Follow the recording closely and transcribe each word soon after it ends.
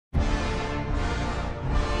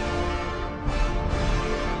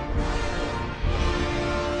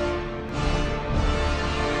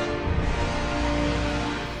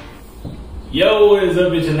Yo, what is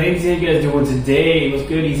up, vigilantes? How you guys doing today? What's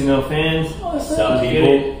good, EZMil fans? What's up,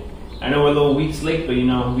 people? I know we're a little weeks late, but you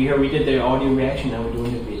know, we did the audio reaction, now we're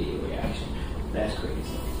doing the video reaction. That's crazy.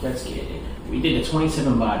 Let's get it. We did the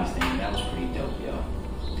 27 bodies thing, that was pretty dope, yo.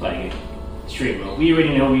 Like, straight, bro. We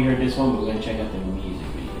already know we heard this one, but we're gonna check out the music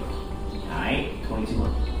video. Alright?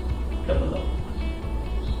 21. Double up.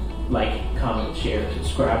 Like, comment, share,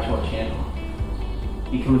 subscribe to our channel.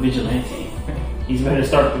 Become a vigilante. He's better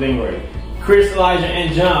start the thing already. Chris, Elijah,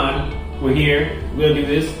 and John, we're here. We'll do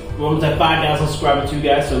this. We're almost at 5,000 subscribers too,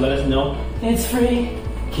 guys, so let us know. It's free.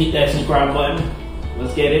 Keep that subscribe button.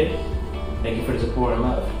 Let's get it. Thank you for the support and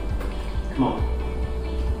love. Come on.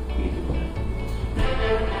 We can do that.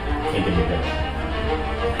 Can't do that.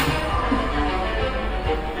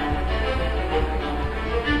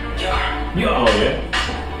 Yo, oh yeah.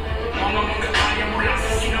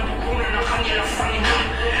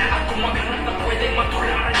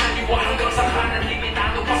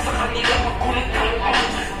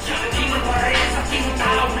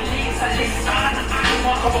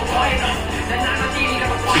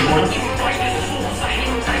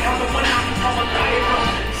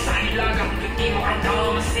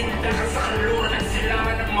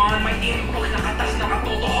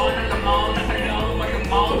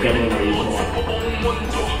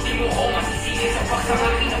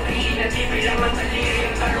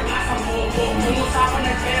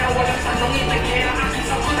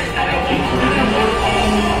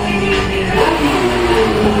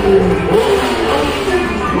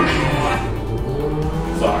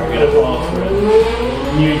 Sorry, I gotta pause for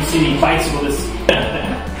New York City bicyclists.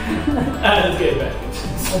 Let's get it back.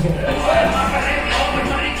 Okay.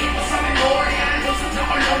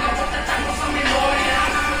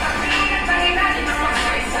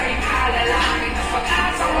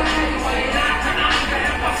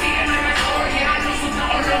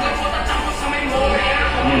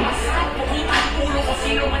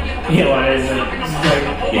 Yeah, why is it?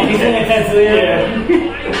 Yeah.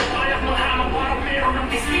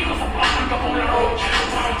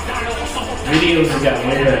 Videos has got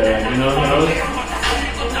way better, you know?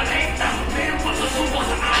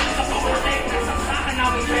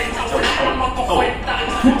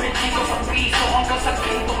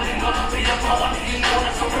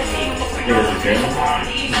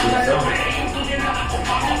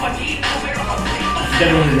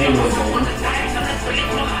 His name was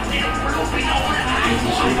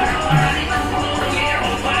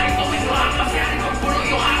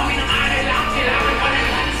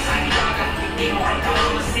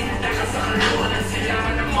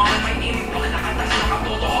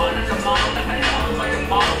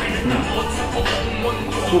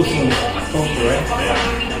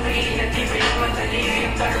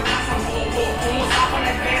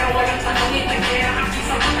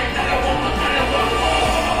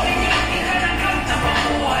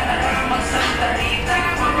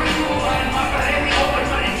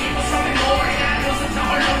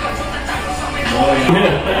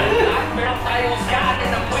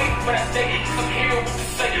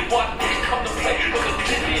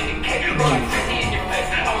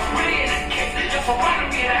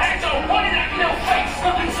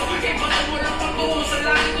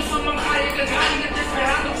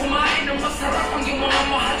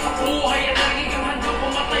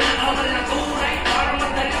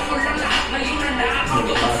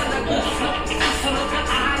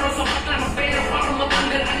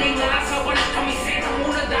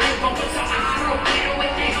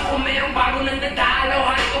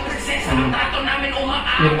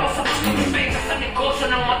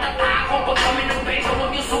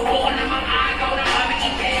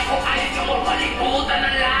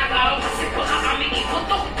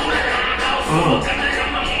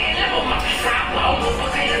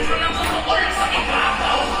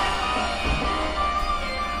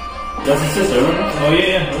That's his sister, right? Oh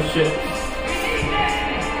yeah, oh shit.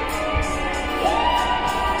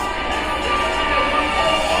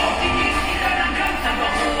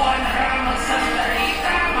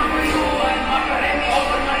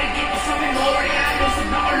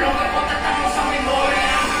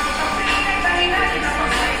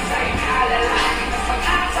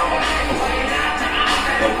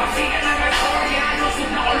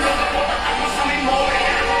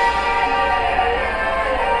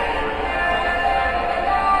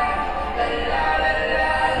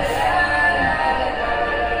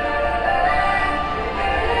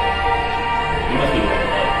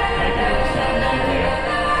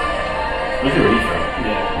 Look at where he's from.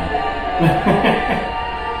 Yeah.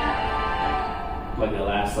 Like the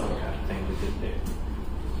last summer kind of thing we did there.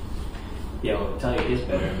 Yo, I'll tell you, it gets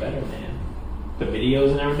better and better, man. the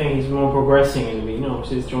videos and everything. He's more progressing and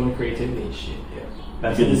just showing the creativity and shit. Yeah.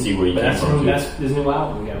 That's good to see where he came from. That's his new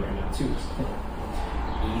album we got right now too.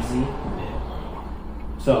 EZMil.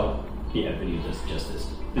 So yeah, video does justice.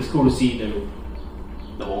 It's cool to see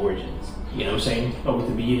the origins. You know what I'm saying? Over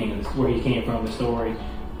the beginning of where he came from, the story.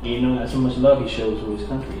 And, that's so much love he shows with his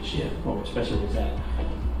country and shit. Or especially with that.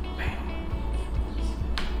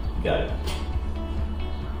 Got it.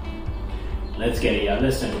 Let's get it, y'all.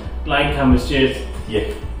 Listen, like, comment, share.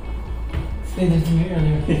 Yeah. Say this to me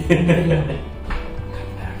earlier.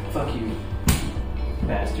 Fuck you,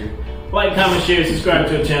 bastard. Like, comment, share, subscribe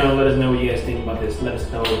to our channel. Let us know what you guys think about this. Let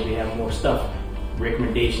us know if we have more stuff,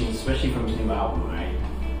 recommendations, especially from his new album, alright?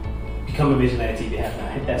 Become a vigilante if you have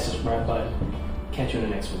not. Hit that subscribe button. Catch you in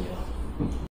the next one, y'all.